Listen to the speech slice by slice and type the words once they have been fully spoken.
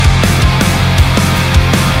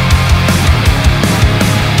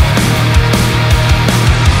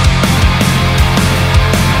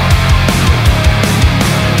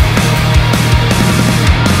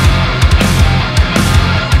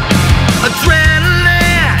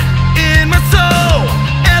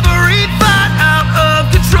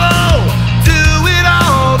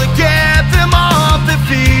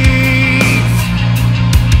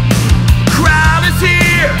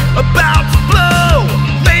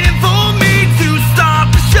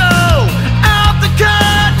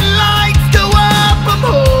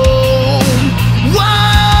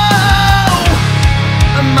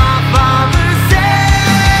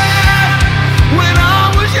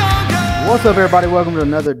What's up, everybody? Welcome to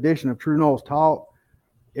another edition of True Noles Talk.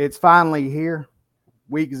 It's finally here.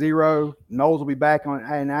 Week 0. Noles will be back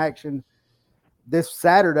in action this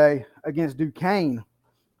Saturday against Duquesne.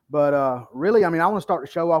 But really, I want to start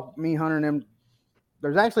the show off with me, Hunter, and them.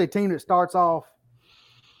 There's actually a team that starts off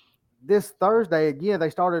this Thursday. Again, they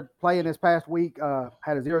started playing this past week,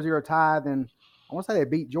 had a 0-0 tie. Then I want to say they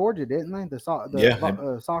beat Georgia, didn't they?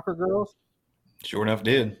 The soccer girls. Sure enough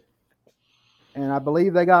did. And I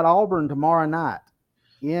believe they got Auburn tomorrow night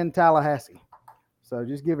in Tallahassee. So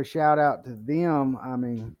just give a shout out to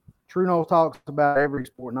them. True Noles talks about every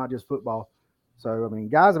sport, not just football. So,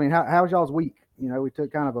 guys, how was y'all's week? We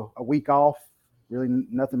took kind of a week off. Really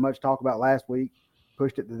nothing much to talk about last week.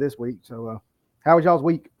 Pushed it to this week. So, how was y'all's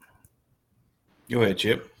week? Go ahead,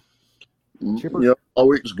 Chip. Chipper? Yeah, all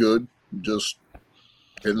week's good. Just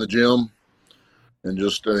hitting the gym and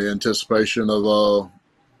just anticipation of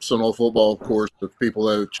Seminole football, of course. The people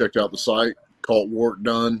that have checked out the site, caught work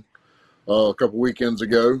done a couple weekends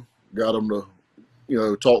ago. Got them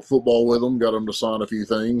to, talk football with them. Got them to sign a few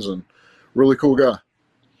things, and really cool guy.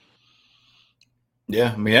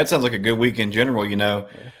 Yeah, that sounds like a good week in general.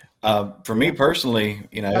 For me personally,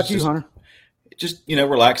 it's Hunter? Just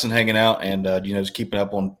relaxing, hanging out, and just keeping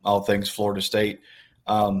up on all things Florida State.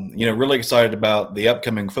 Really excited about the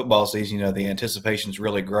upcoming football season. The anticipation's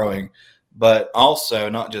really growing. But also,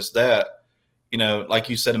 not just that, like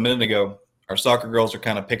you said a minute ago, our soccer girls are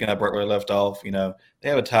kind of picking up right where they left off. They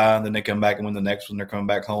have a tie, and then they come back and win the next one. They're coming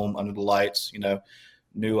back home under the lights,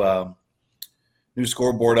 new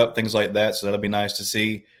scoreboard up, things like that. So that'll be nice to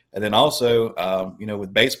see. And then also,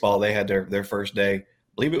 with baseball, they had their first day. I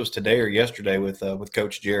believe it was today or yesterday with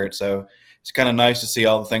Coach Jarrett. So it's kind of nice to see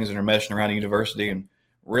all the things that are meshing around the university. And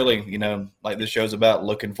really, like this show's about,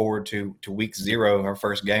 looking forward to week 0, our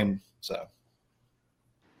first game. So,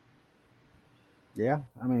 yeah,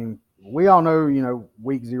 we all know,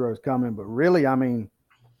 week 0 is coming, but really,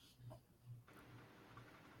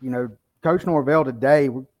 Coach Norvell today,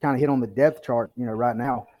 we kind of hit on the depth chart, right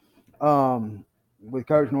now. With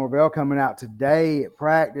Coach Norvell coming out today at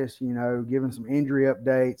practice, giving some injury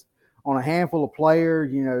updates on a handful of players.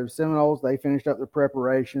 Seminoles, they finished up their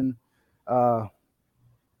preparation for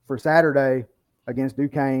Saturday against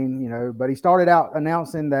Duquesne, but he started out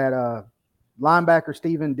announcing that linebacker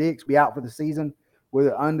Steven Dix be out for the season with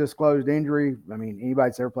an undisclosed injury. Anybody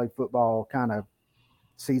that's ever played football kind of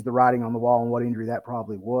sees the writing on the wall and what injury that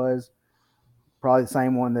probably was. Probably the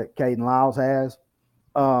same one that Caden Lyles has.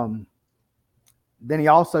 Then he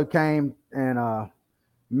also came and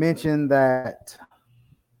mentioned that,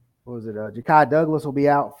 Ja'Kai Douglas will be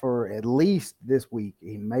out for at least this week,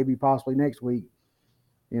 maybe possibly next week.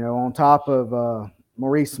 On top of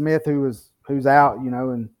Maurice Smith, who's out,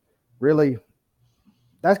 and really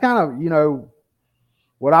that's kind of,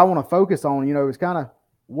 what I want to focus on, is kind of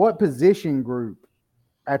what position group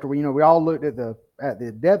after we all looked at the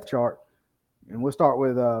depth chart, and we'll start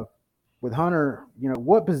with Hunter.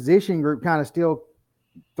 What position group kind of still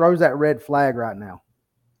throws that red flag right now?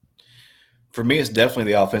 For me, it's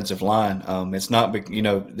definitely the offensive line. It's not,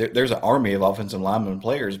 there's an army of offensive linemen and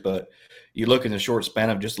players, but you look in the short span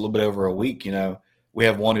of just a little bit over a week, we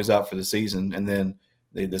have one who's out for the season, and then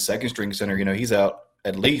the second string center, he's out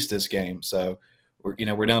at least this game. So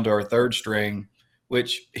we're down to our third string,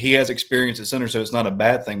 which he has experience at center, so it's not a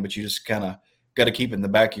bad thing, but you just kind of got to keep in the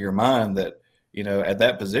back of your mind that, at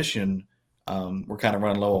that position, we're kind of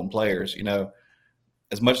running low on players.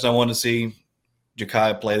 As much as I want to see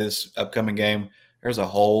Ja'Kai play this upcoming game, there's a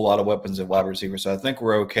whole lot of weapons at wide receiver, so I think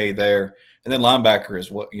we're okay there. And then linebacker is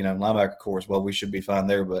what linebacker core as well. We should be fine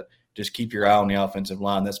there, but just keep your eye on the offensive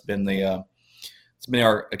line. That's been it's been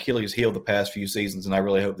our Achilles heel the past few seasons, and I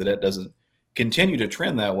really hope that doesn't continue to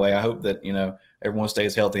trend that way. I hope that everyone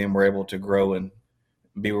stays healthy and we're able to grow and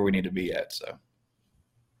be where we need to be at. So,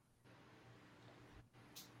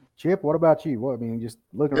 Chip, what about you? Just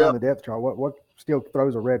looking around the depth chart, what still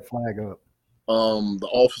throws a red flag up? The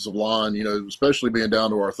offensive line, especially being down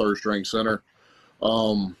to our third string center.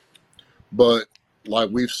 But like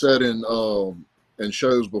we've said in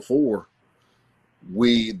shows before,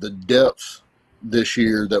 the depth this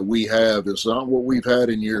year that we have is not what we've had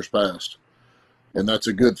in years past, and that's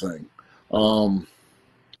a good thing. I'll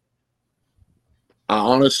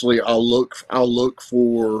look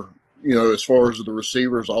for, as far as the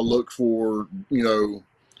receivers, I'll look for,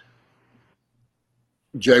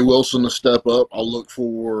 Jay Wilson to step up. I'll look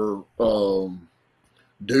for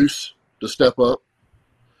Deuce to step up.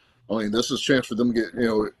 This is a chance for them to get,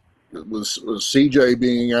 with CJ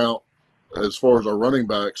being out, as far as our running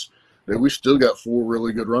backs, that we still got 4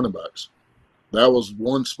 really good running backs. That was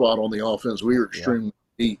one spot on the offense. We were extremely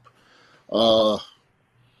deep.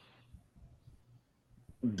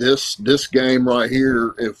 This game right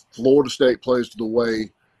here, if Florida State plays the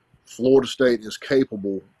way Florida State is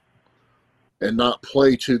capable and not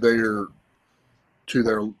play to their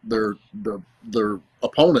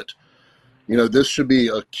opponent, this should be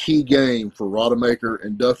a key game for Rodemaker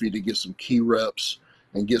and Duffy to get some key reps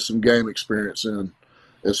and get some game experience in.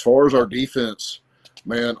 As far as our defense,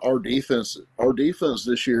 man, our defense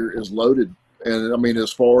this year is loaded. And I mean,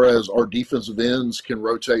 as far as our defensive ends can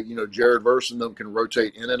rotate, Jared Verse and them can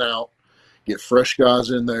rotate in and out, get fresh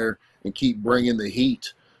guys in there, and keep bringing the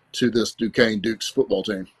heat to this Duquesne Dukes football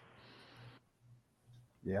team.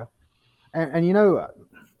 Yeah. And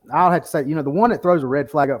I'll have to say, the one that throws a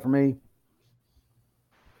red flag up for me,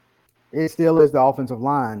 it still is the offensive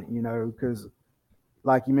line, because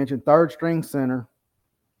like you mentioned, third string center,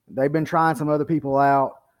 they've been trying some other people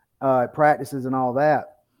out at practices and all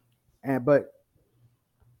that. But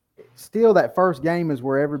still that first game is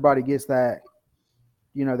where everybody gets that,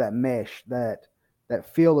 that mesh, that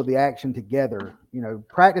feel of the action together.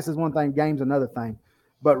 Practice is one thing, game's another thing.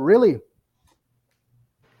 But really,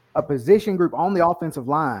 a position group on the offensive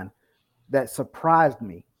line that surprised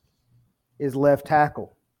me is left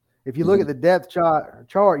tackle. If you look at the depth chart,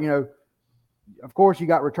 of course you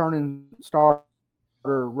got returning starter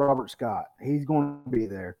Robert Scott. He's going to be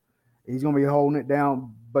there. He's going to be holding it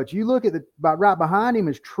down. But you look at right behind him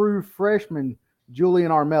is true freshman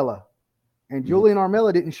Julian Armella. And Julian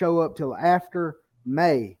Armella didn't show up till after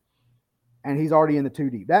May, and he's already in the 2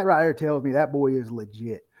 deep. That right there tells me that boy is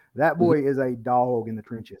legit. That boy is a dog in the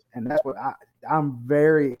trenches. And that's what I'm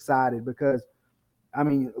very excited because, I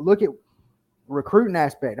mean, look at recruiting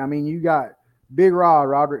aspect. I mean, you got Big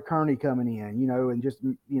Roderick Kearney coming in, and just,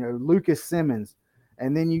 Lucas Simmons.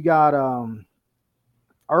 And then you got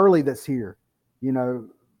Early that's here.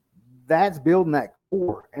 That's building that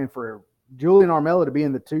core. And for Julian Armella to be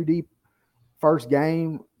in the 2 deep first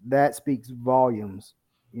game, that speaks volumes,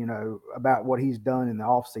 about what he's done in the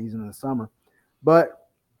offseason in the summer. But,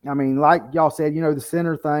 I mean, like y'all said, the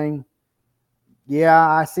center thing, yeah,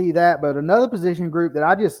 I see that. But another position group that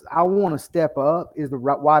I want to step up is the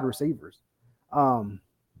wide receivers.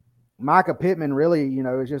 Micah Pittman really,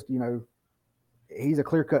 is just, he's a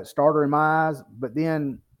clear-cut starter in my eyes. But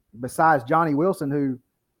then besides Johnny Wilson, who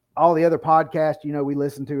all the other podcasts, we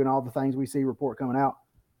listen to and all the things we see report coming out,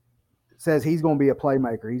 says he's going to be a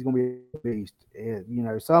playmaker. He's going to be a beast.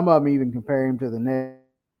 Some of them even compare him to the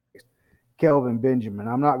next Kelvin Benjamin.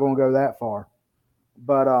 I'm not going to go that far.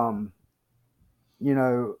 But,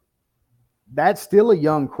 that's still a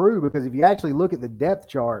young crew because if you actually look at the depth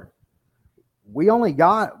chart, we only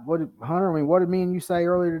got what did me and you say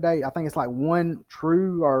earlier today? I think it's like one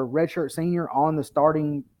true or redshirt senior on the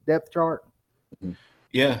starting depth chart.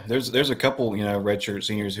 Yeah, there's a couple, redshirt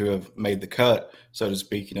seniors who have made the cut, so to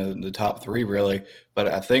speak, the top three really. But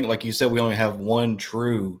I think, like you said, we only have one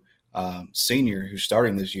true senior who's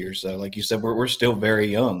starting this year. So like you said, we're still very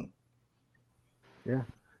young. Yeah.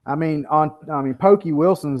 I mean, Pokey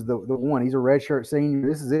Wilson's the one. He's a redshirt senior.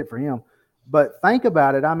 This is it for him. But think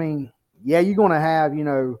about it. I mean, yeah, you're going to have,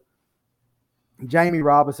 Jamie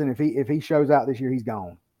Robinson. If he shows out this year, he's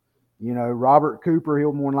gone. Robert Cooper,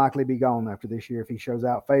 he'll more than likely be gone after this year if he shows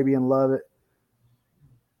out. Fabian Lovett.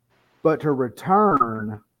 But to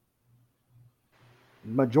return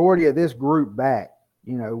majority of this group back,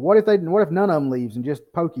 what if none of them leaves and just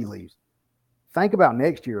Pokey leaves? Think about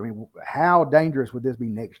next year. I mean, how dangerous would this be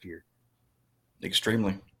next year?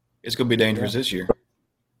 Extremely. It's going to be dangerous this year.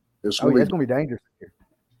 It's going to be dangerous this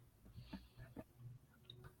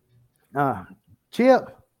year.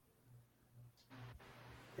 Chip,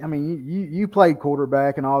 I mean, you played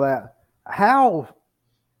quarterback and all that.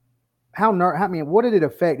 What did it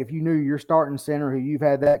affect if you knew your starting center who you've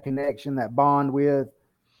had that connection, that bond with,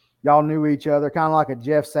 y'all knew each other, kind of like a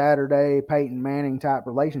Jeff Saturday, Peyton Manning type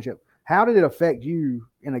relationship? How did it affect you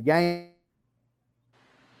in a game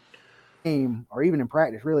or even in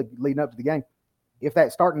practice, really leading up to the game, if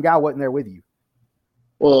that starting guy wasn't there with you?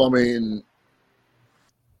 Well, I mean,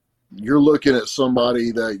 you're looking at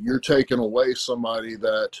somebody that you're taking away, somebody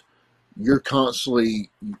that you're constantly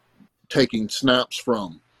taking snaps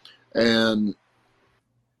from. And,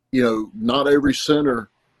 not every center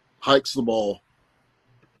hikes the ball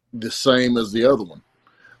the same as the other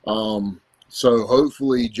one. So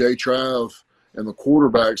hopefully Jay Trav and the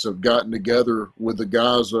quarterbacks have gotten together with the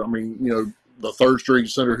guys, the third string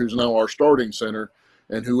center who's now our starting center,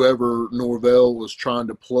 and whoever Norvell was trying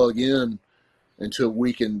to plug in until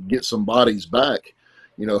we can get some bodies back.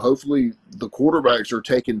 Hopefully the quarterbacks are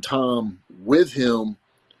taking time with him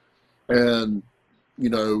and,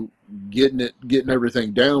 getting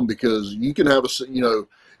everything down, because you can have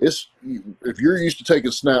if you're used to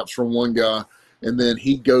taking snaps from one guy and then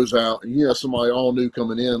he goes out and you have somebody all new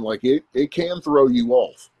coming in, like it can throw you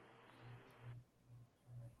off.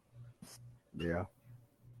 Yeah.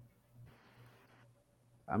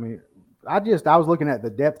 I mean, I was looking at the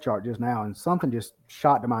depth chart just now, and something just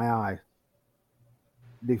shot to my eye.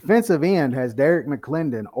 Defensive end has Derek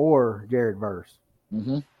McClendon or Jared Verse.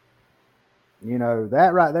 Mm-hmm. You know,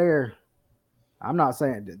 that right there, I'm not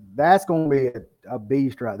saying that's going to be a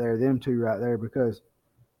beast right there, them two right there, because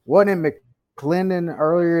wasn't it McClendon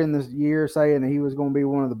earlier in this year saying that he was going to be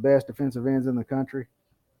one of the best defensive ends in the country?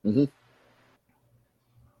 Mm-hmm.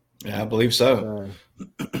 Yeah, I believe so.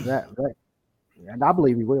 And I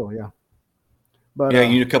believe he will, yeah. But yeah,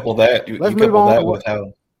 you couple that. Let's move on with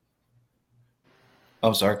how.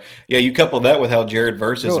 I'm sorry. Yeah, you couple that with how Jared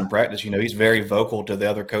Verse is in practice. You know, he's very vocal to the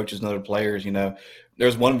other coaches and other players. You know,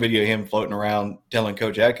 there's one video of him floating around telling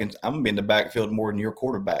Coach Atkins, "I'm gonna be in the backfield more than your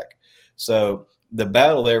quarterback." So the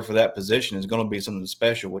battle there for that position is going to be something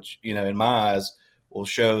special, which, you know, in my eyes, will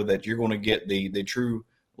show that you're going to get the true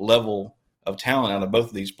level of talent out of both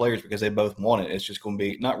of these players, because they both want it. It's just going to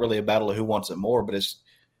be not really a battle of who wants it more, but it's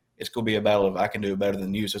going to be a battle of I can do it better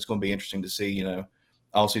than you. So it's going to be interesting to see, you know,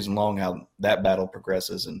 all season long how that battle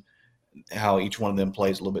progresses and how each one of them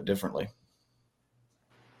plays a little bit differently.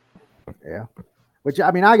 Yeah. Which,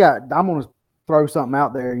 I mean, I'm going to throw something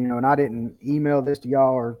out there, you know, and I didn't email this to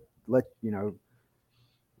y'all or let, you know,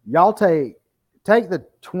 y'all take the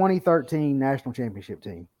 2013 national championship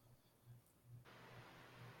team.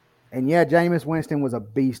 And yeah, Jameis Winston was a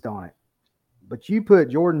beast on it. But you put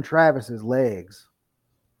Jordan Travis's legs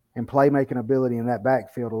and playmaking ability in that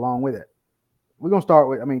backfield along with it. We're going to start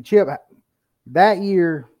with, I mean, Chip, that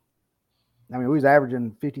year, I mean, we was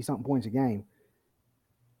averaging 50-something points a game.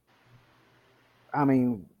 I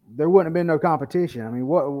mean, there wouldn't have been no competition. I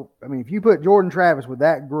mean, if you put Jordan Travis with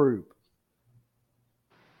that group,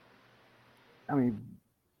 I mean,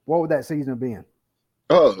 what would that season have been?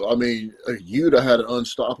 Oh, I mean, you'd have had an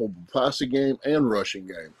unstoppable passing game and rushing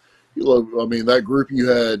game. I mean, that group you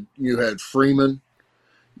had Freeman,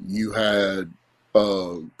 you had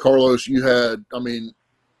Carlos, I mean,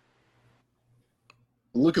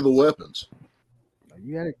 look at the weapons.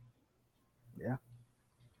 You had it, yeah.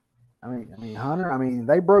 I mean, Hunter. I mean,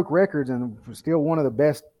 they broke records and were still one of the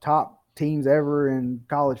best top teams ever in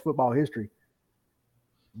college football history.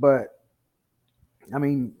 But I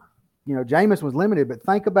mean, you know, Jameis was limited, but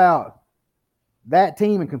think about that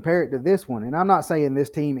team and compare it to this one. And I'm not saying this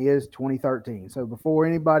team is 2013. So before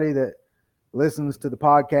anybody that listens to the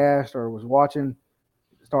podcast or was watching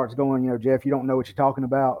starts going, you know, Jeff, you don't know what you're talking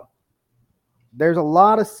about. There's a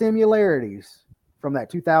lot of similarities from that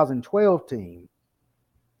 2012 team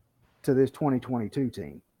to this 2022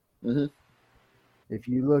 team. Mm-hmm. If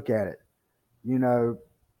you look at it, you know,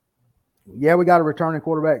 yeah, we got a returning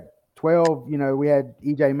quarterback. 12, you know, we had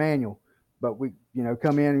E.J. Manuel, but we, you know,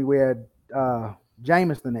 come in and we had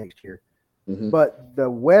Jameis the next year. Mm-hmm. But the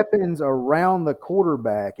weapons around the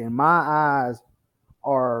quarterback, in my eyes,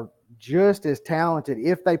 are just as talented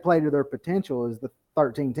if they play to their potential as the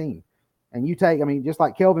 13 team. And you take, I mean, just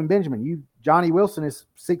like Kelvin Benjamin, Johnny Wilson is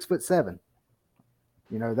 6'7".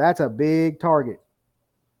 You know, that's a big target.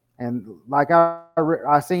 And like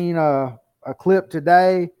I seen a clip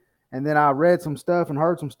today, and then I read some stuff and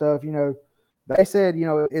heard some stuff, you know, they said, you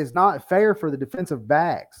know, it's not fair for the defensive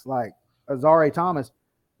backs like Azare Thomas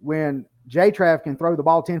when J-Trav can throw the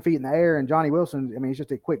ball 10 feet in the air and Johnny Wilson, I mean, it's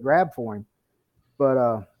just a quick grab for him.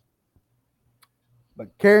 But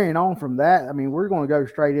carrying on from that, I mean, we're going to go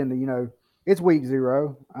straight into, you know, it's week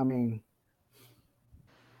 0. I mean,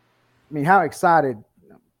 how excited,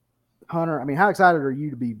 Hunter, how excited are you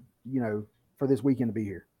to be, you know, for this weekend to be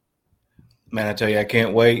here? Man, I tell you, I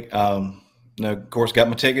can't wait. You know, of course, got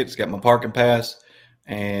my tickets, got my parking pass,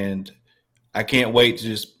 and I can't wait to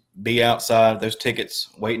just be outside those tickets,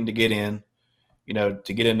 waiting to get in. You know,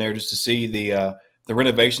 to get in there just to see the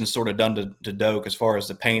renovations sort of done to Doak as far as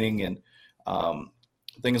the painting and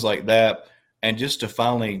things like that, and just to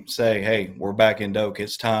finally say, hey, we're back in Doak.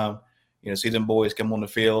 It's time. You know, see them boys come on the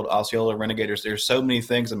field, Osceola Renegaders. There's so many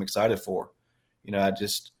things I'm excited for. You know,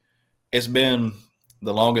 it's been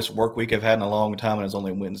the longest work week I've had in a long time, and it's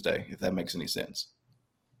only Wednesday, if that makes any sense.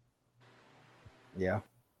 Yeah.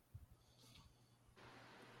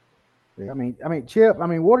 I mean, Chip,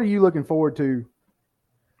 what are you looking forward to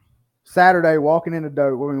Saturday walking into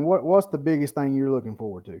Doak? I mean, what's the biggest thing you're looking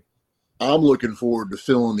forward to? I'm looking forward to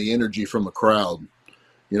feeling the energy from the crowd.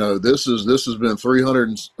 You know, this has been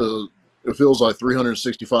 300. It feels like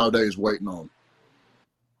 365 days waiting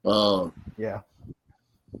on. Yeah.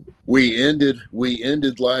 we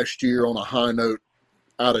ended last year on a high note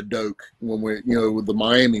out of Doak when we, with the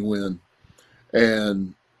Miami win.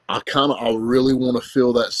 And I really want to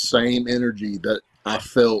feel that same energy that I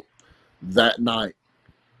felt that night.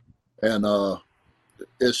 And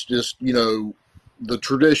it's just, the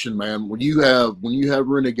tradition, man. When you have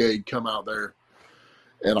Renegade come out there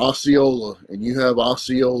and Osceola, and you have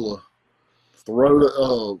Osceola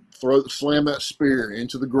slam that spear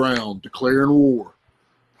into the ground, declaring war.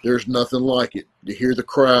 There's nothing like it. To hear the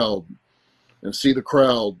crowd and see the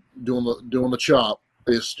crowd doing the chop,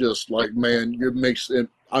 it's just like, man, it makes it.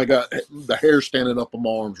 I got the hair standing up on my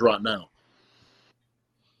arms right now.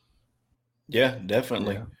 Yeah,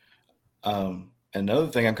 definitely. Yeah. Another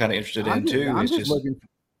thing I'm kind of interested in too is just.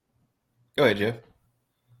 Go ahead, Jeff.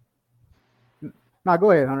 No, go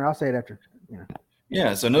ahead, Hunter. I'll say it after.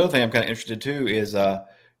 Yeah. So another thing I'm kind of interested too is,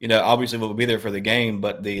 obviously we'll be there for the game,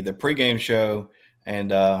 but the pregame show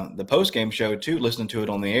and the postgame show too. Listening to it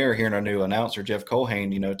on the air, hearing our new announcer Jeff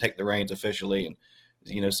Colhane, take the reins officially,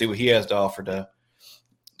 and see what he has to offer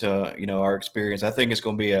to our experience. I think it's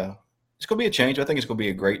going to be a change. I think it's going to be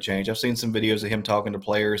a great change. I've seen some videos of him talking to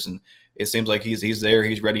players, and it seems like he's there,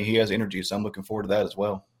 he's ready, he has energy. So I'm looking forward to that as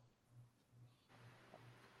well.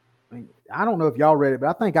 I don't know if y'all read it, but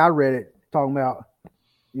I think I read it talking about,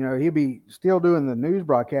 he'll be still doing the news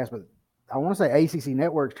broadcast, but I want to say ACC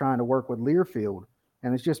Network's trying to work with Learfield,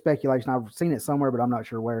 and it's just speculation. I've seen it somewhere, but I'm not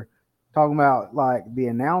sure where. Talking about like the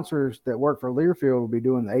announcers that work for Learfield will be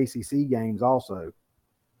doing the ACC games also.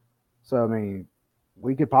 So, I mean,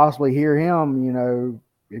 we could possibly hear him,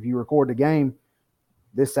 if you record the game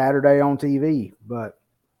this Saturday on TV. But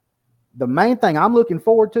the main thing I'm looking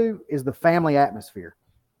forward to is the family atmosphere.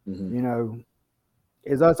 Mm-hmm.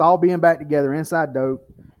 Is us all being back together inside Doak,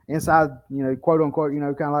 inside, quote unquote,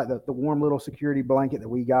 kind of like the warm little security blanket that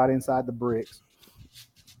we got inside the bricks.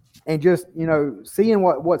 And just, seeing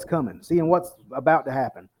what's coming, seeing what's about to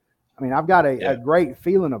happen. I mean, I've got a great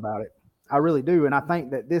feeling about it. I really do. And I think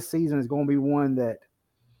that this season is going to be one that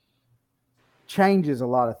changes a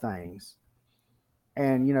lot of things.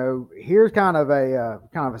 And, here's kind of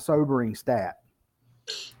a sobering stat.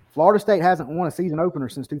 Florida State hasn't won a season opener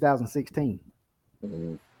since 2016.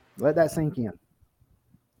 Mm-hmm. Let that sink in.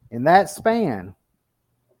 In that span,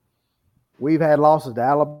 we've had losses to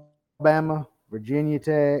Alabama, Virginia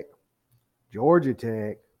Tech, Georgia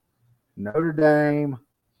Tech, Notre Dame,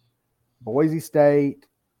 Boise State.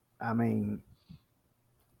 I mean,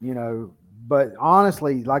 but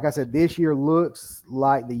honestly, like I said, this year looks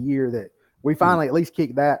like the year that we finally at least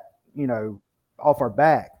kicked that, off our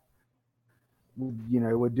back,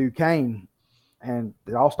 with Duquesne. And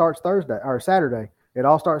it all starts Saturday. It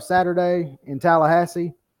all starts Saturday in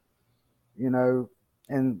Tallahassee,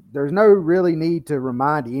 and there's no really need to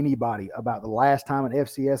remind anybody about the last time an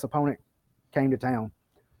FCS opponent came to town.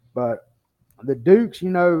 But the Dukes,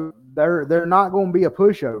 they're not going to be a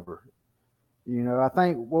pushover. I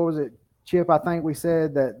think, what was it, Chip? I think we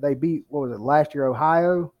said that they beat, what was it, last year,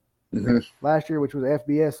 Ohio? Mm-hmm. Last year, which was an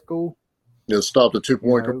FBS school. Yeah, stopped a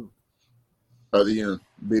 2-point at the end.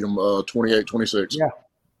 Beat them 28-26. Yeah.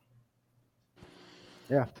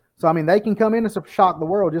 Yeah. So, I mean, they can come in and shock the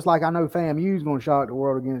world, just like I know FAMU is going to shock the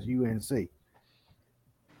world against UNC.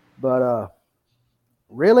 But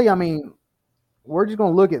really, I mean, we're just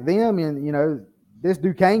going to look at them, and, this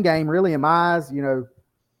Duquesne game really, in my eyes,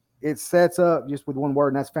 it sets up just with one word,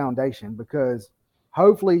 and that's foundation, because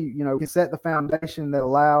hopefully, we can set the foundation that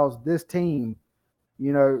allows this team,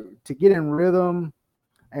 to get in rhythm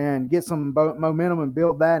and get some momentum and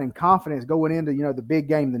build that and confidence going into, the big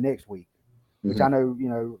game the next week, which I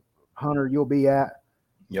know, Hunter, you'll be at.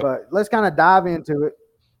 Yep. But let's kind of dive into it.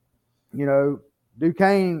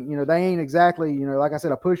 Duquesne, they ain't exactly, like I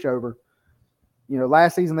said, a pushover.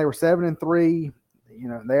 Last season they were 7-3.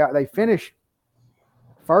 They finished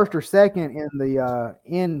first or second in the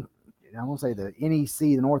I won't say the NEC,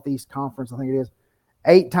 the Northeast Conference, I think it is,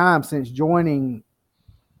 8 times since joining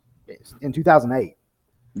in 2008.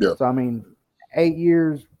 Yeah. So I mean, 8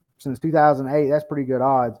 years since 2008. That's pretty good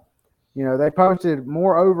odds. They posted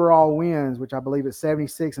more overall wins, which I believe is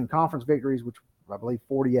 76, and conference victories, which I believe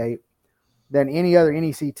 48, than any other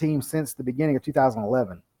NEC team since the beginning of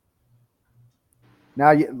 2011.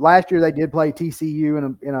 Now, last year they did play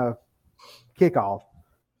TCU in a kickoff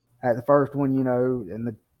at the first one, and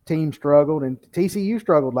the team struggled, and TCU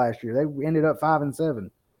struggled last year. They ended up 5-7.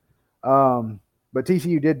 But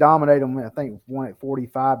TCU did dominate them. I think won it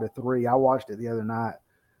 45-3. I watched it the other night.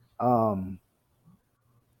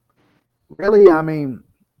 Really, I mean,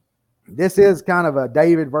 this is kind of a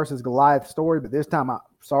David versus Goliath story, but this time, I'm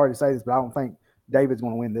sorry to say this, but I don't think David's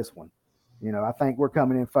going to win this one. You know, I think we're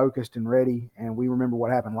coming in focused and ready, and we remember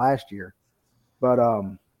what happened last year. But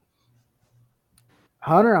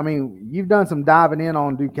Hunter, I mean, you've done some diving in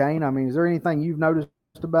on Duquesne. I mean, is there anything you've noticed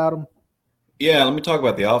about them? Yeah, let me talk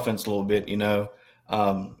about the offense a little bit. You know,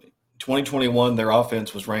 2021, their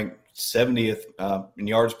offense was ranked 70th in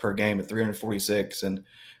yards per game at 346, and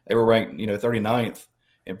they were ranked, 39th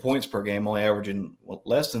in points per game, only averaging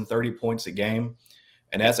less than 30 points a game,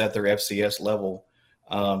 and that's at their FCS level.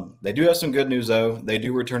 They do have some good news, though. They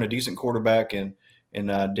do return a decent quarterback in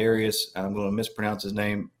Darius. I'm going to mispronounce his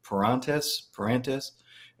name, Parantes,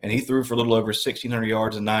 and he threw for a little over 1,600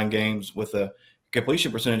 yards in 9 games with a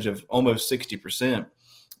completion percentage of almost 60%.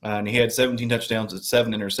 And he had 17 touchdowns and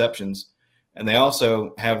 7 interceptions. And they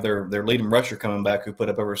also have their leading rusher coming back who put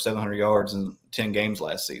up over 700 yards in 10 games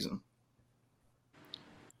last season.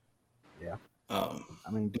 Yeah. I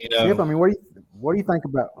mean, Chip, I mean, what do you think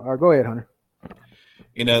about? Or go ahead, Hunter.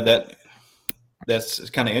 That's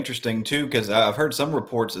kind of interesting too, because I've heard some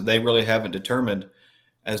reports that they really haven't determined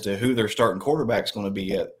as to who their starting quarterback is going to be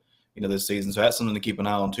yet, this season. So that's something to keep an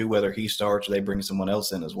eye on too, whether he starts or they bring someone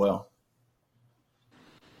else in as well.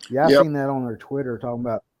 Yeah, I've seen that on their Twitter talking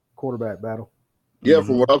about quarterback battle. Yeah,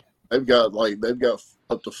 for what they've got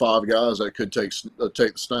up to 5 guys that could take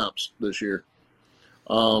the snaps this year.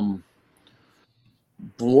 From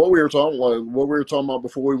what we were talking about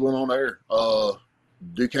before we went on air,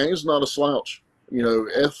 Duquesne's not a slouch.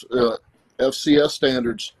 FCS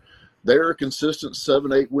standards, they're a consistent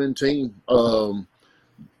 7-8 win team.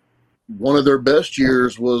 One of their best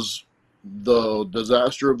years was the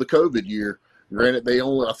disaster of the COVID year. Granted,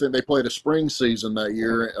 I think they played a spring season that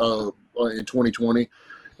year in 2020,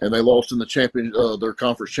 and they lost in the their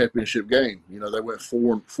conference championship game. They went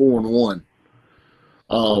 4-1.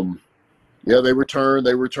 They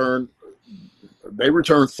returned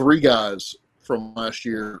 3 guys from last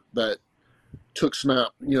year that took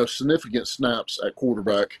significant snaps at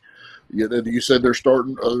quarterback. You said they're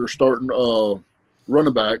starting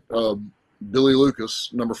running back, Billy Lucas,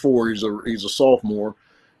 number 4. He's a sophomore.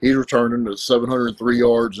 He's returning at 703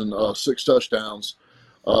 yards and 6 touchdowns.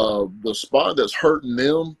 The spot that's hurting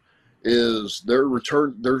them is their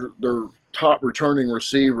top returning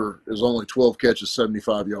receiver is only 12 catches,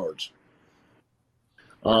 75 yards.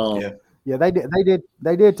 Yeah, they did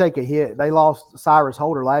take a hit. They lost Cyrus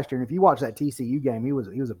Holder last year, and if you watch that TCU game, he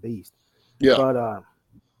was a beast. Yeah, but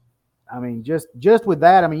I mean, just with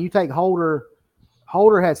that, I mean, you take Holder.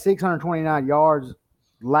 Holder had 629 yards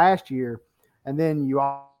last year, and then you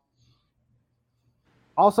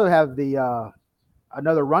also have the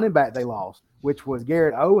another running back they lost, which was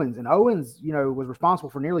Garrett Owens, and Owens, was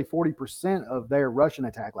responsible for nearly 40% of their rushing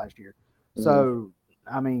attack last year. Mm-hmm. So,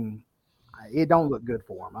 I mean, it don't look good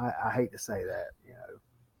for them. I hate to say that,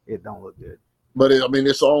 it don't look good. But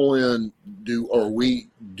it's all in. Do we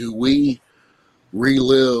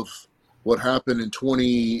relive what happened in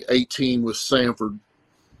 2018 with Samford?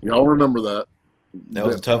 Y'all remember that? That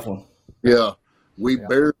was a tough one. Yeah, we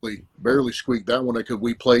barely squeaked that one because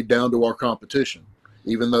we played down to our competition.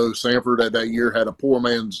 Even though Samford at that year had a poor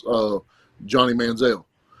man's Johnny Manziel,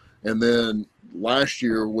 and then last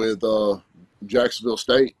year with Jacksonville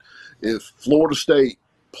State, if Florida State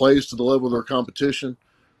plays to the level of their competition,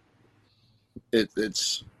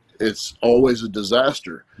 it's always a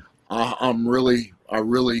disaster. I really,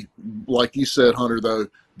 like you said, Hunter, though,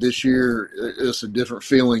 this year it's a different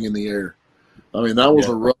feeling in the air. I mean, that was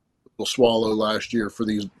a rough swallow last year for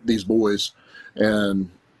these boys, and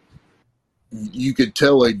you could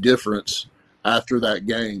tell a difference after that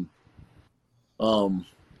game.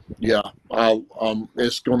 It's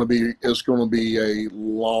going to be a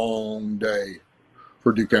long day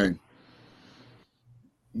for Duquesne.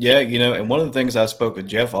 Yeah, and one of the things I spoke with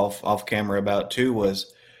Jeff off camera about too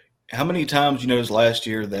was how many times you noticed last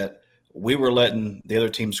year that we were letting the other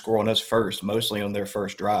team score on us first, mostly on their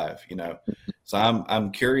first drive. So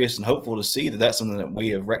I'm curious and hopeful to see that that's something that we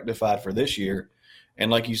have rectified for this year. And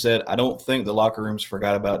like you said, I don't think the locker rooms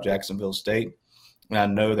forgot about Jacksonville State, and I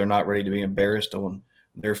know they're not ready to be embarrassed on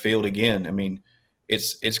their field again. I mean,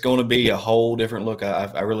 it's going to be a whole different look.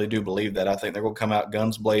 I really do believe that. I think they're going to come out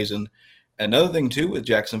guns blazing. Another thing too with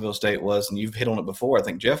Jacksonville State was, and you've hit on it before, I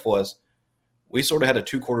think Jeff was, we sort of had a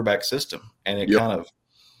 2 quarterback system, and it kind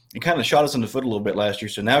of shot us in the foot a little bit last year.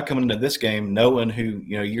 So now coming into this game, knowing who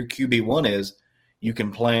your QB1 is, you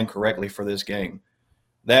can plan correctly for this game.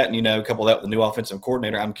 That, and couple that with the new offensive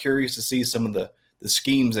coordinator, I'm curious to see some of the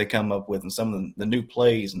schemes they come up with and some of the new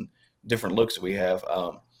plays and different looks that we have.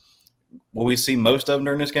 Will we see most of them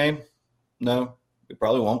during this game? No, we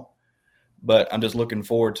probably won't. But I'm just looking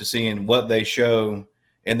forward to seeing what they show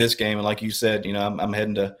in this game. And like you said, I'm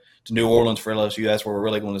heading to New Orleans for LSU, that's where we're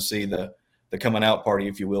really going to see the coming out party,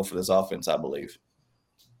 if you will, for this offense, I believe.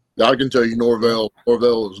 I can tell you Norvell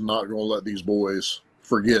is not going to let these boys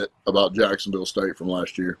forget about Jacksonville State from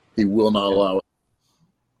last year. He will not allow it.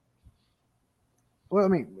 Well, I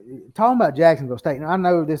mean, talking about Jacksonville State, and I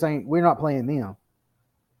know we're not playing them,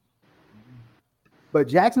 but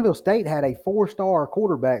Jacksonville State had a 4-star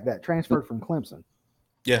quarterback that transferred from Clemson.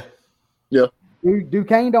 Yeah. Yeah.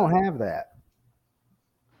 Duquesne don't have that.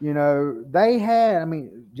 You know,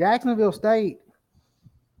 Jacksonville State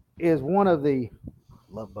is one of the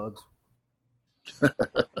love bugs.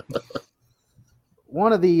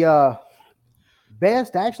 One of the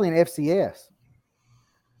best actually in FCS.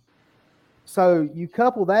 So you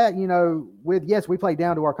couple that, you know, with, yes, we played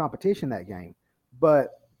down to our competition that game,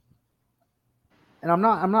 but, and I'm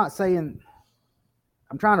not saying,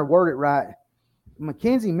 I'm trying to word it right.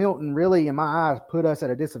 Mackenzie Milton really, in my eyes, put us at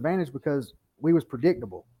a disadvantage because we was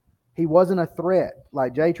predictable. He wasn't a threat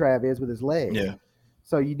like J-Trav is with his legs. Yeah.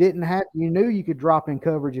 So you knew you could drop in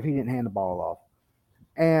coverage if he didn't hand the ball off.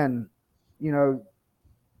 And, you know,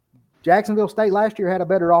 Jacksonville State last year had a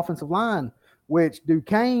better offensive line, which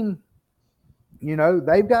Duquesne, you know,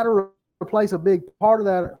 they've got to replace a big part of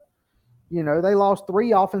that. You know, they lost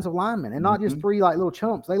 3 offensive linemen, and not just 3 like little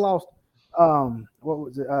chumps. They lost,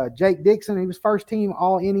 Jake Dixon, he was first team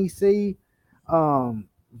All NEC.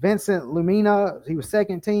 Vincent Lumina, he was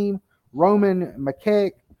second team. Roman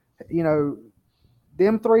McKeck, you know,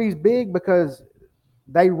 them 3's big because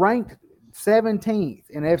they ranked 17th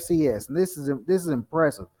in FCS, and this is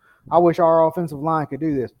impressive. I wish our offensive line could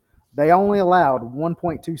do this. They only allowed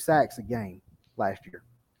 1.2 sacks a game last year.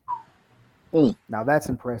 Now that's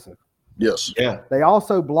impressive. Yes. Yeah. They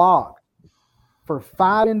also blocked for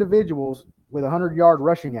 5 individuals with 100-yard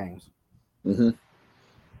rushing games. Mm-hmm.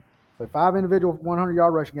 So 5 individual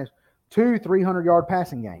 100-yard rushing games, 2 300-yard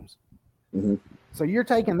passing games. Mm-hmm. So you're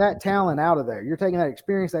taking that talent out of there. You're taking that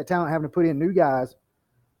experience, that talent, having to put in new guys,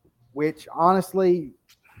 which honestly,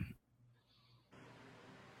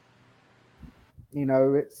 you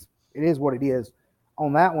know, it is what it is.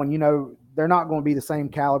 On that one, you know, they're not going to be the same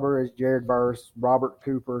caliber as Jared Verse, Robert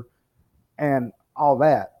Cooper, and all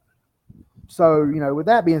that. So, you know, with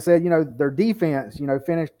that being said, you know, their defense, you know,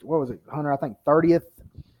 finished, what was it, Hunter, I think 30th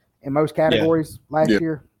in most categories last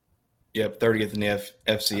year. Yep, 30th in the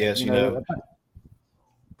FCS. You know,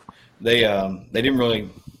 they didn't really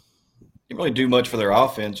do much for their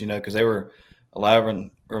offense, you know, because they were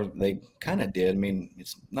allowing, or they kind of did. I mean,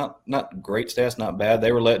 it's not great stats, not bad.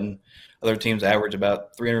 They were letting other teams average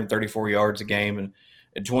about 334 yards a game and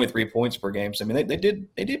 23 points per game. So I mean, they did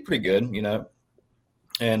pretty good, you know.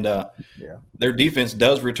 And their defense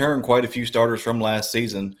does return quite a few starters from last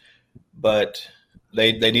season, but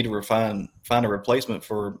they need to find a replacement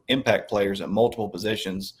for impact players at multiple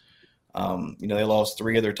positions. You know, they lost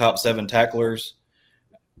 3 of their top 7 tacklers,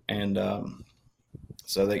 and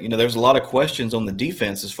so that, you know, there's a lot of questions on the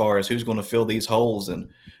defense as far as who's going to fill these holes and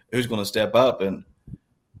who's going to step up. And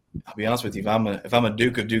I'll be honest with you, if I'm a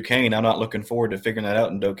Duke of Duquesne, I'm not looking forward to figuring that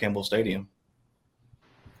out in Doak Campbell Stadium.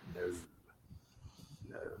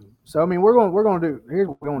 So I mean, here's what we're going to do.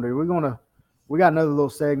 We got another little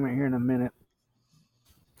segment here in a minute.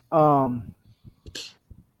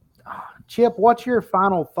 Chip, what's your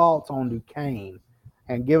final thoughts on Duquesne,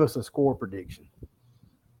 and give us a score prediction?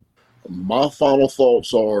 My final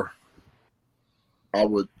thoughts are, I'd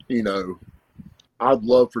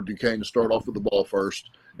love for Duquesne to start off with the ball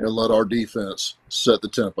first and let our defense set the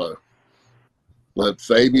tempo. Let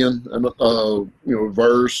Fabian and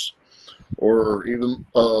Verse, or even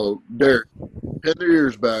Derek, pin their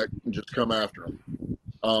ears back and just come after them.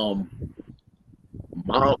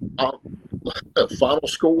 My final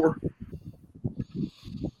score,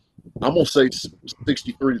 I'm gonna say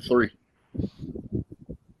 63-3.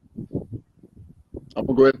 I'm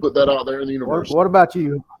gonna go ahead and put that out there in the universe. What about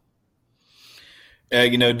you?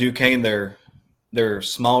 You know, Duquesne, they're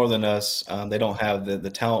smaller than us. They don't have the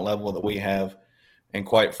talent level that we have, and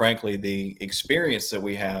quite frankly, the experience that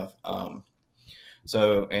we have.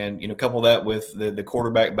 So, and, you know, couple that with the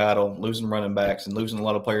quarterback battle, losing running backs and losing a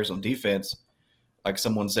lot of players on defense. Like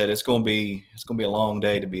someone said, it's going to be a long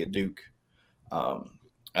day to be at Duke.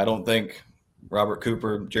 I don't think Robert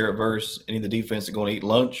Cooper, Jarrett Verse, any of the defense are going to eat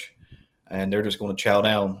lunch, and they're just going to chow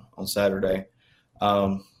down on Saturday.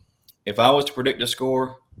 If I was to predict a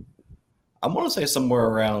score, I'm going to say somewhere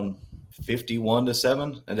around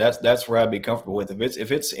 51-7, and that's where I'd be comfortable with.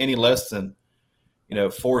 If it's any less than, you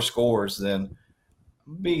know, 4 scores, then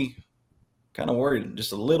I'd be kind of worried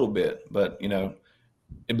just a little bit. But, you know,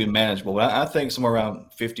 it'd be manageable. But I think somewhere around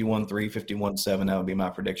 51-3, 51-7, that would be my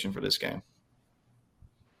prediction for this game.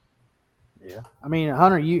 Yeah. I mean,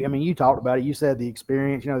 Hunter, you talked about it. You said the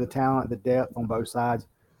experience, the talent, the depth on both sides.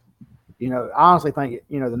 I honestly think,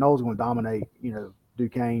 the Noles are going to dominate,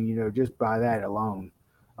 Duquesne, just by that alone.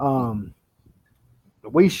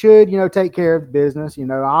 We should, take care of business. I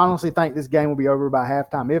honestly think this game will be over by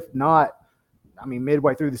halftime. If not,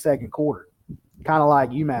 midway through the second quarter, kind of like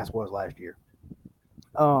UMass was last year.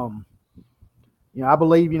 I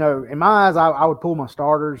believe, in my eyes, I would pull my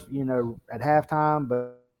starters, at halftime,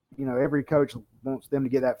 but, every coach wants them to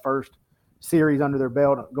get that first series under their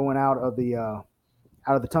belt going out of the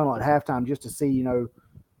tunnel at halftime just to see,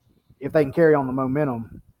 if they can carry on the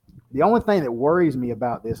momentum. The only thing that worries me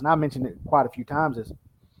about this, and I mentioned it quite a few times, is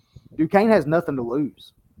Duquesne has nothing to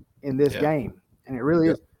lose in this game, and it really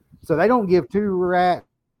is. So they don't give two rats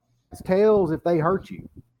tails if they hurt you,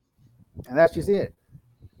 and that's just it.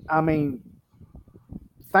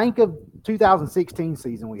 Think of 2016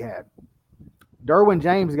 season we had. Derwin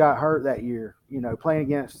James got hurt that year, playing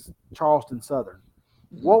against Charleston Southern.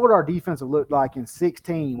 What would our defense have looked like in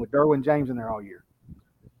 16 with Derwin James in there all year?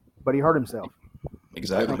 But he hurt himself.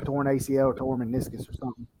 Exactly. I think torn ACL or torn meniscus or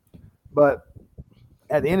something. But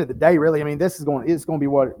at the end of the day, really, it's going to be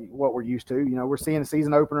what we're used to. We're seeing the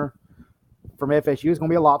season opener from FSU. It's going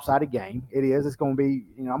to be a lopsided game. It is. It's going to be,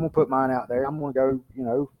 I'm going to put mine out there. I'm going to go,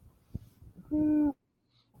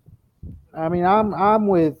 I'm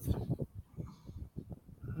with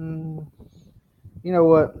you know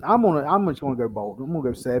what? I'm just gonna go bold. I'm gonna go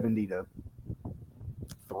 70-3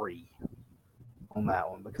 on that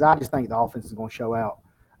one because I just think the offense is gonna show out.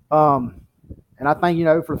 And I think,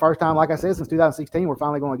 for the first time, like I said, since 2016, we're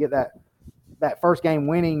finally going to get that first game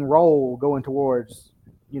winning role going towards,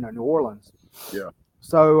 New Orleans. Yeah.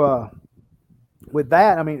 So with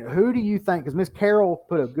that, who do you think? Because Miss Carroll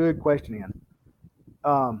put a good question in.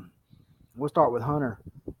 We'll start with Hunter.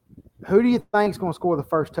 Who do you think is going to score the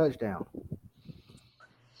first touchdown?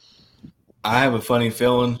 I have a funny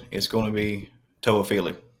feeling it's going to be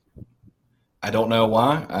Toafili. I don't know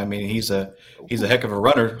why. He's a heck of a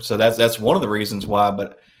runner, so that's one of the reasons why.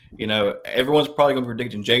 But everyone's probably going to be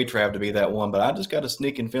predicting J-Trav to be that one, but I just got a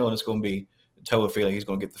sneaking feeling it's going to be Toafili. He's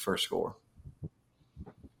going to get the first score.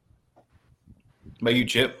 What about you,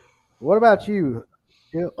 Chip? What about you,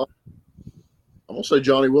 Chip? I'm going to say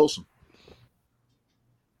Johnny Wilson.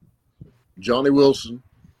 Johnny Wilson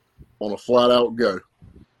on a flat-out go.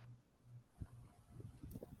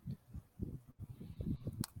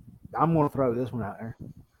 I'm going to throw this one out there.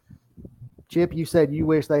 Chip, you said you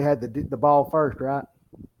wish they had the ball first, right?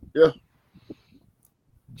 Yeah.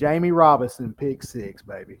 Jamie Robinson, pick six,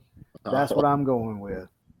 baby. That's what I'm going with.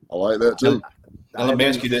 I like that too. Now let me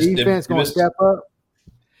ask you this: defense going to step up.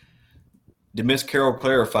 Did Miss Carroll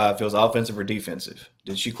clarify if it was offensive or defensive?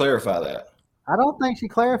 Did she clarify that? I don't think she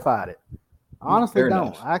clarified it. Honestly, don't.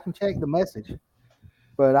 Enough. I can check the message,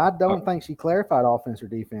 but I don't think she clarified offense or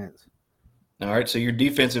defense. All right, so your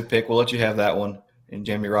defensive pick, we'll let you have that one. And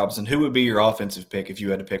Jamie Robinson, who would be your offensive pick if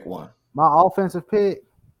you had to pick one? My offensive pick?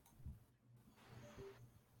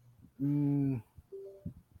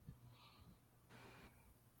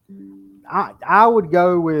 I would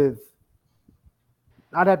go with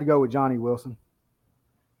 – I'd have to go with Johnny Wilson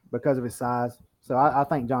because of his size. So I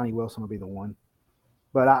think Johnny Wilson will be the one.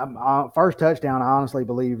 But first touchdown, I honestly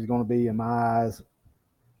believe is going to be, in my eyes,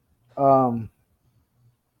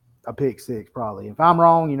 a pick six probably. If I'm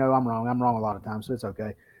wrong, I'm wrong. I'm wrong a lot of times, so it's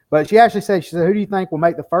okay. But she said, who do you think will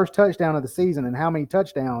make the first touchdown of the season and how many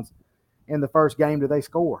touchdowns in the first game do they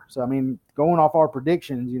score? So, going off our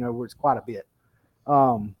predictions, it's quite a bit.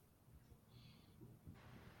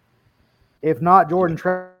 If not Jordan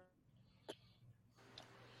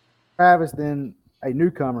Travis, then a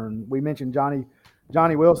newcomer. And we mentioned Johnny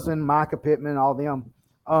Wilson, Micah Pittman, all them.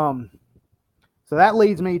 So that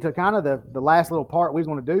leads me to kind of the last little part we're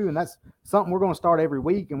going to do, and that's something we're going to start every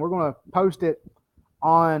week, and we're going to post it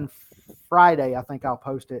on Friday. I think I'll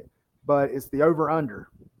post it, but it's the over-under.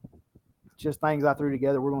 It's just things I threw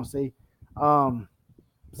together. We're going to see.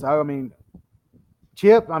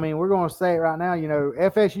 Chip, we're going to say it right now,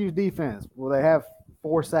 FSU's defense, will they have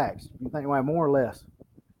 4 sacks? You think they have more or less?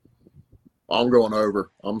 I'm going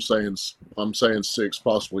over. I'm saying 6,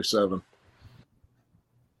 possibly 7.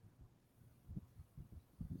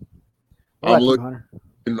 I'm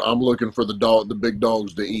looking for the big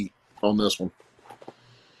dogs to eat on this one.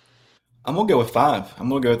 I'm going to go with 5. I'm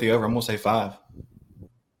going to go with the over. I'm going to say 5.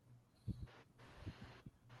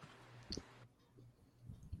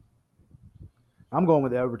 I'm going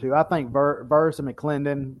with the over too. I think Verse and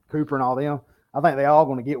McClendon, Cooper, and all them, I think they all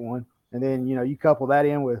going to get one. And then, you couple that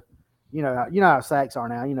in with, how sacks are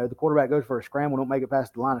now. The quarterback goes for a scramble, don't make it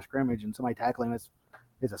past the line of scrimmage, and somebody tackling him.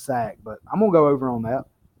 is a sack. But I'm going to go over on that.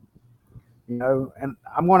 You know, and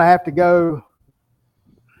I'm going to have to go.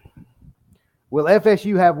 Will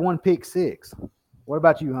FSU have one pick six? What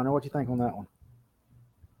about you, Hunter? What you think on that one?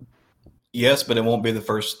 Yes, but it won't be the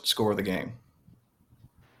first score of the game.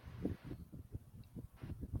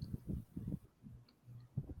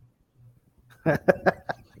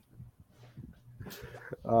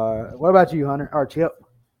 What about you, Hunter or Chip?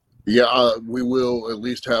 Yeah, we will at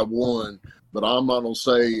least have one, but I'm not going to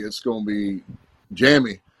say it's going to be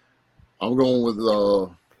jammy. I'm going with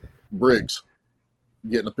Briggs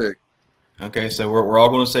getting a pick. Okay, so we're all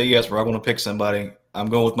going to say yes. We're all going to pick somebody. I'm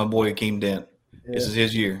going with my boy Akeem Dent. Yeah. This is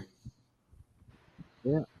his year.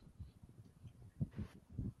 Yeah.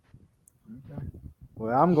 Okay.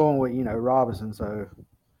 Well, I'm going with, Robinson, so.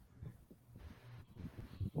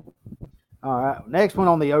 All right. Next one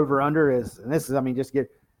on the over-under is, and this is,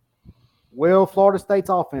 will Florida State's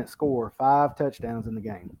offense score 5 touchdowns in the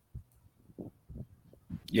game?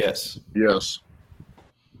 Yes. Yes.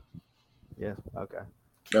 Yes. Okay.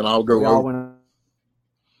 And I'll go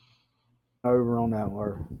over on that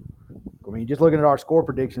one. Just looking at our score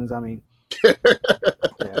predictions, yeah,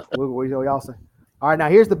 we all say. All right, now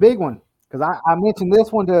here's the big one, because I mentioned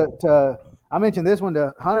this one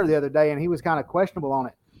to Hunter the other day, and he was kind of questionable on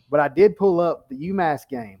it. But I did pull up the UMass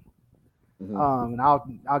game, and I'll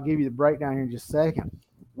give you the breakdown here in just a second.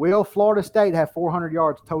 Will Florida State have 400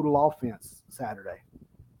 yards total offense Saturday?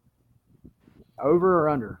 Over or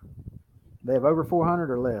under? They have over 400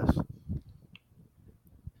 or less?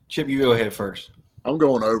 Chip, you go ahead first. I'm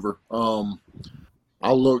going over.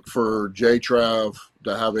 I look for J. Trav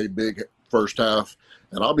to have a big first half.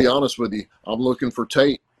 And I'll be honest with you, I'm looking for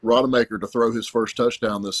Tate Rodemaker to throw his first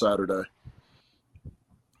touchdown this Saturday.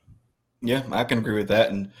 Yeah, I can agree with that.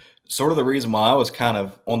 And sort of the reason why I was kind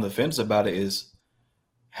of on the fence about it is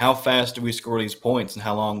how fast do we score these points and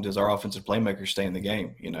how long does our offensive playmaker stay in the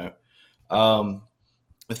game, But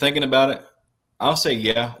thinking about it, I'll say,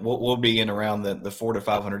 yeah, we'll be in around the 400 to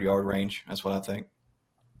 500 yard range. That's what I think.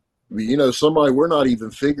 Somebody we're not even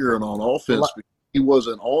figuring on offense because he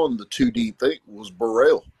wasn't on the 2 deep thing was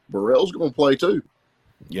Burrell. Burrell's going to play too.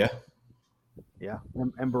 Yeah. Yeah.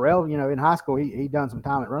 And Burrell, in high school, he done some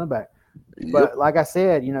time at running back. Yep. But like I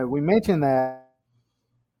said, we mentioned that.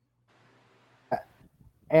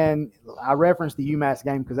 And I referenced the UMass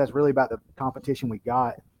game because that's really about the competition we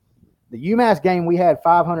got. The UMass game, we had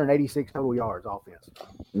 586 total yards offense.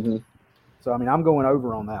 Mm-hmm. So, I'm going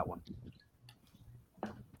over on that one.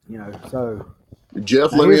 So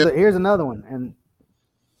Jeff, here's another one. And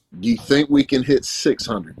do you think we can hit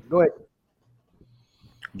 600? Go ahead.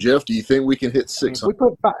 Jeff, do you think we can hit 600?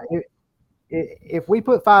 If we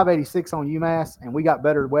put 586 on UMass and we got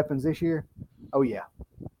better weapons this year, oh, yeah.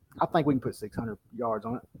 I think we can put 600 yards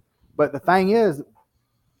on it. But the thing is,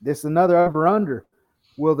 this is another over-under.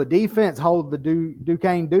 Will the defense hold the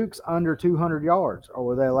Duquesne Dukes under 200 yards, or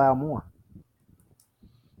will they allow more?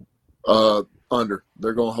 Under.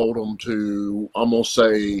 They're going to hold them to, I'm going to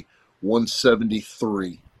say,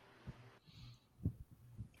 173.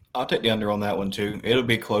 I'll take the under on that one, too. It'll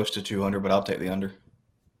be close to 200, but I'll take the under.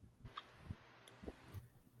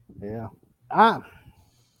 Yeah. I'm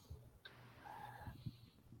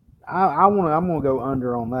going to go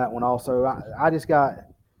under on that one also. I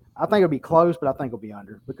think it'll be close, but I think it'll be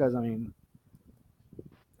under because,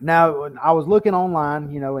 now I was looking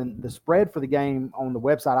online, and the spread for the game on the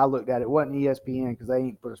website I looked at, it wasn't ESPN because they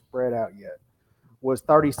ain't put a spread out yet, was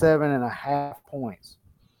 37.5 points.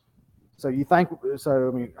 So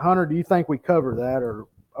Hunter, do you think we cover that or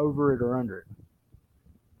over it or under it?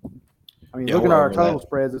 Yeah, looking at our total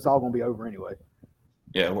spreads, it's all going to be over anyway.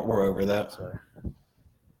 Yeah, we're over that. So,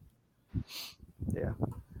 yeah.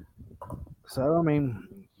 So,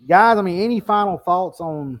 guys, any final thoughts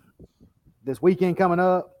on this weekend coming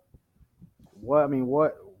up?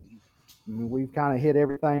 We've kind of hit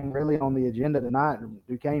everything really on the agenda tonight.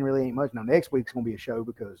 Duquesne really ain't much. Now, next week's going to be a show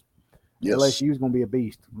because LSU is going to be a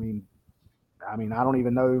beast. I don't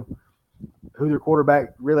even know who their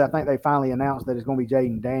quarterback really. I think they finally announced that it's going to be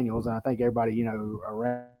Jaden Daniels, and I think everybody,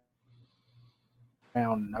 around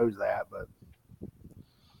knows that. But,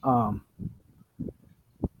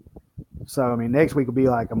 so next week will be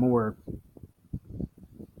like a more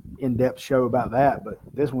in-depth show about that. But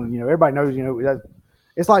this one, everybody knows,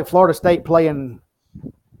 it's like Florida State playing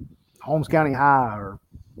Holmes County High or,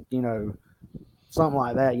 something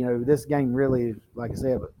like that. This game really is, like I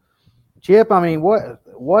said. But Chip,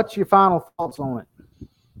 what's your final thoughts on it?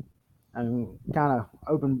 Kind of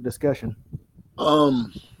open discussion.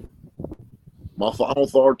 My final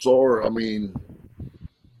thoughts are,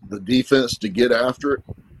 the defense to get after it.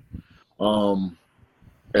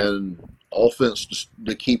 and offense just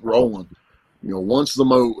to keep rolling. Once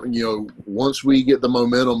once we get the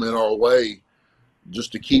momentum in our way,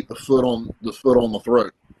 just to keep the foot on the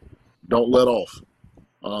throat. Don't let off.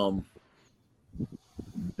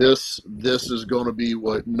 This is going to be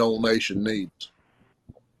what Nole Nation needs.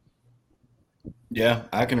 Yeah,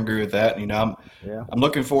 I can agree with that. I'm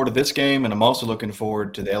looking forward to this game, and I'm also looking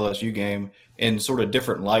forward to the LSU game in sort of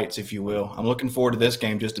different lights, if you will. I'm looking forward to this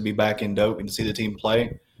game just to be back in Doak and to see the team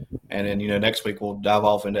play, and then next week we'll dive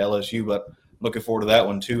off into LSU. But looking forward to that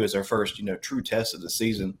one too as our first true test of the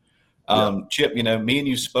season. Chip, me and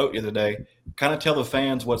you spoke the other day. Kind of tell the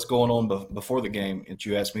fans what's going on before the game that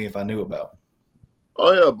you asked me if I knew about.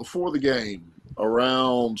 Oh yeah, before the game,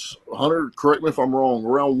 around 100. Correct me if I'm wrong.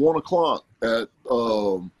 Around 1:00 at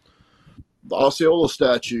the Osceola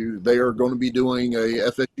statue, they are going to be doing a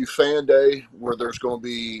FSU fan day where there's going to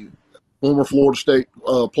be former Florida State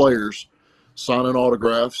players signing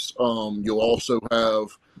autographs. You'll also have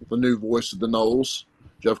the new voice of the Noles,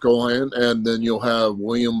 Jeff Colahan, and then you'll have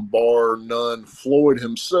William Barr Nunn Floyd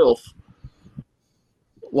himself,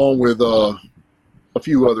 along with a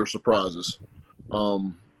few other surprises.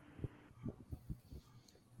 So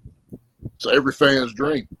every fan's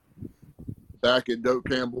dream. Back at Doak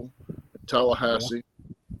Campbell, Tallahassee.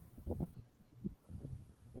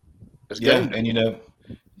 Yeah, and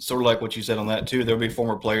sort of like what you said on that too. There'll be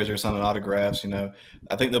former players that are signing autographs. I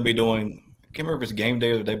think they'll be doing. I can't remember if it's game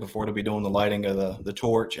day or the day before. They'll be doing the lighting of the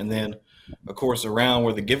torch, and then, of course, around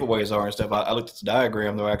where the giveaways are and stuff. I looked at the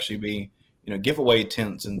diagram. There'll actually be giveaway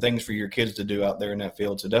tents and things for your kids to do out there in that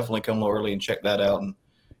field. So definitely come a little early and check that out. And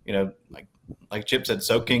like Chip said,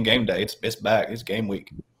 Soak King game day. It's back. It's game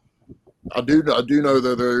week. I do know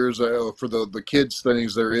that there's for the kids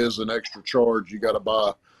things there is an extra charge you got to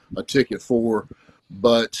buy a ticket for,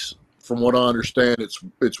 but from what I understand,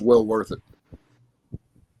 it's well worth it.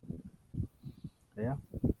 Yeah,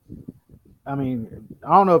 I mean,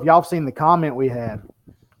 I don't know if y'all have seen the comment we had.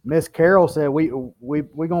 Miss Carroll said we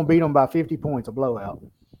gonna beat them by 50 points, a blowout.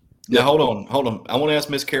 Now hold on. I want to ask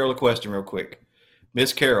Miss Carroll a question real quick.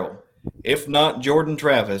 Miss Carroll, if not Jordan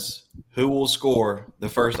Travis, who will score the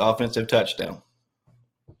first offensive touchdown?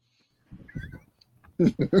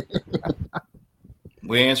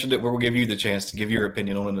 We answered it, but we'll give you the chance to give your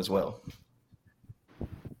opinion on it as well.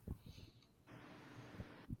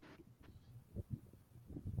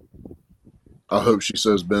 I hope she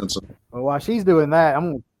says Benson. Well, while she's doing that,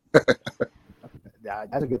 I'm gonna.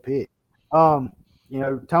 That's a good pick.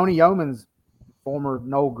 Tony Yeoman's former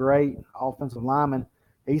Nole great offensive lineman.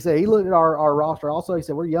 He said he looked at our roster. Also, he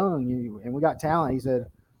said we're young and we got talent. He said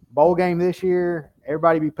bowl game this year,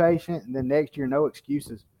 everybody be patient, and then next year no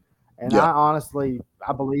excuses. And I honestly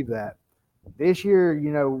believe that. This year,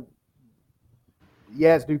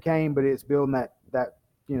 it's Duquesne, but it's building that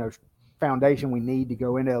foundation we need to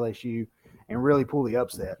go into LSU and really pull the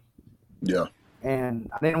upset. Yeah. And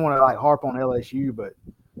I didn't want to harp on LSU, but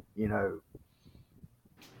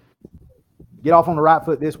get off on the right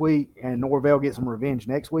foot this week, and Norvell get some revenge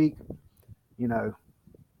next week.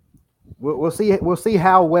 We'll see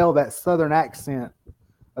how well that Southern accent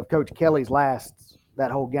of Coach Kelly's lasts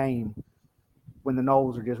that whole game when the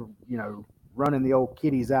Noles are just running the old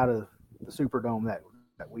kiddies out of the Superdome that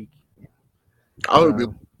week. I hope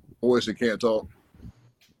the boys that can't talk.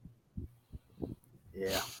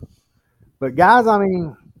 Yeah. But guys, I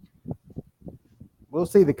mean, we'll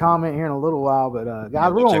see the comment here in a little while. But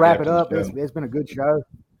guys, we're gonna wrap it up. It's been a good show.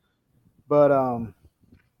 But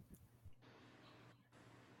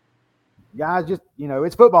guys, just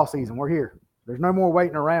it's football season. We're here. There's no more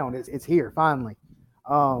waiting around. It's here finally.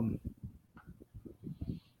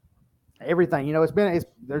 Everything, there's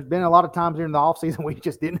been a lot of times during the off season we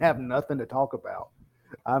just didn't have nothing to talk about.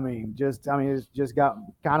 It's just got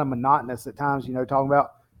kind of monotonous at times, talking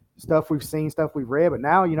about stuff we've seen, stuff we've read. But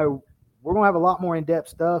now, we're going to have a lot more in-depth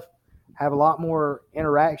stuff, have a lot more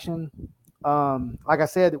interaction. Like I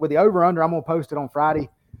said, with the over-under, I'm going to post it on Friday.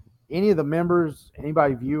 Any of the members,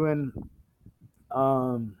 anybody viewing,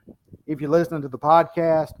 if you're listening to the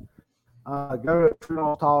podcast, go to True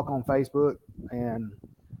Noles Talk on Facebook and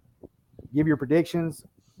give your predictions.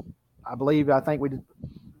 I think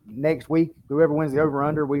next week, whoever wins the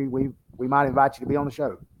over-under, we might invite you to be on the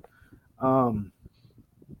show.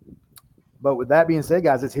 But with that being said,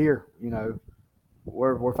 guys, it's here.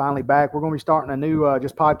 We're finally back. We're going to be starting a new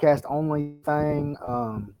just podcast only thing.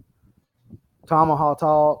 Tomahawk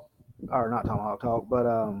Talk, or not Tomahawk Talk, but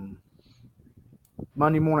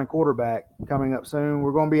Monday Morning Quarterback coming up soon.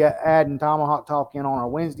 We're going to be adding Tomahawk Talk in on our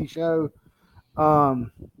Wednesday show.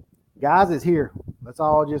 Guys, it's here. Let's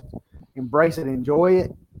all just embrace it, enjoy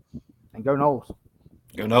it, and go Noles.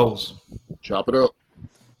 Go Noles. Chop it up.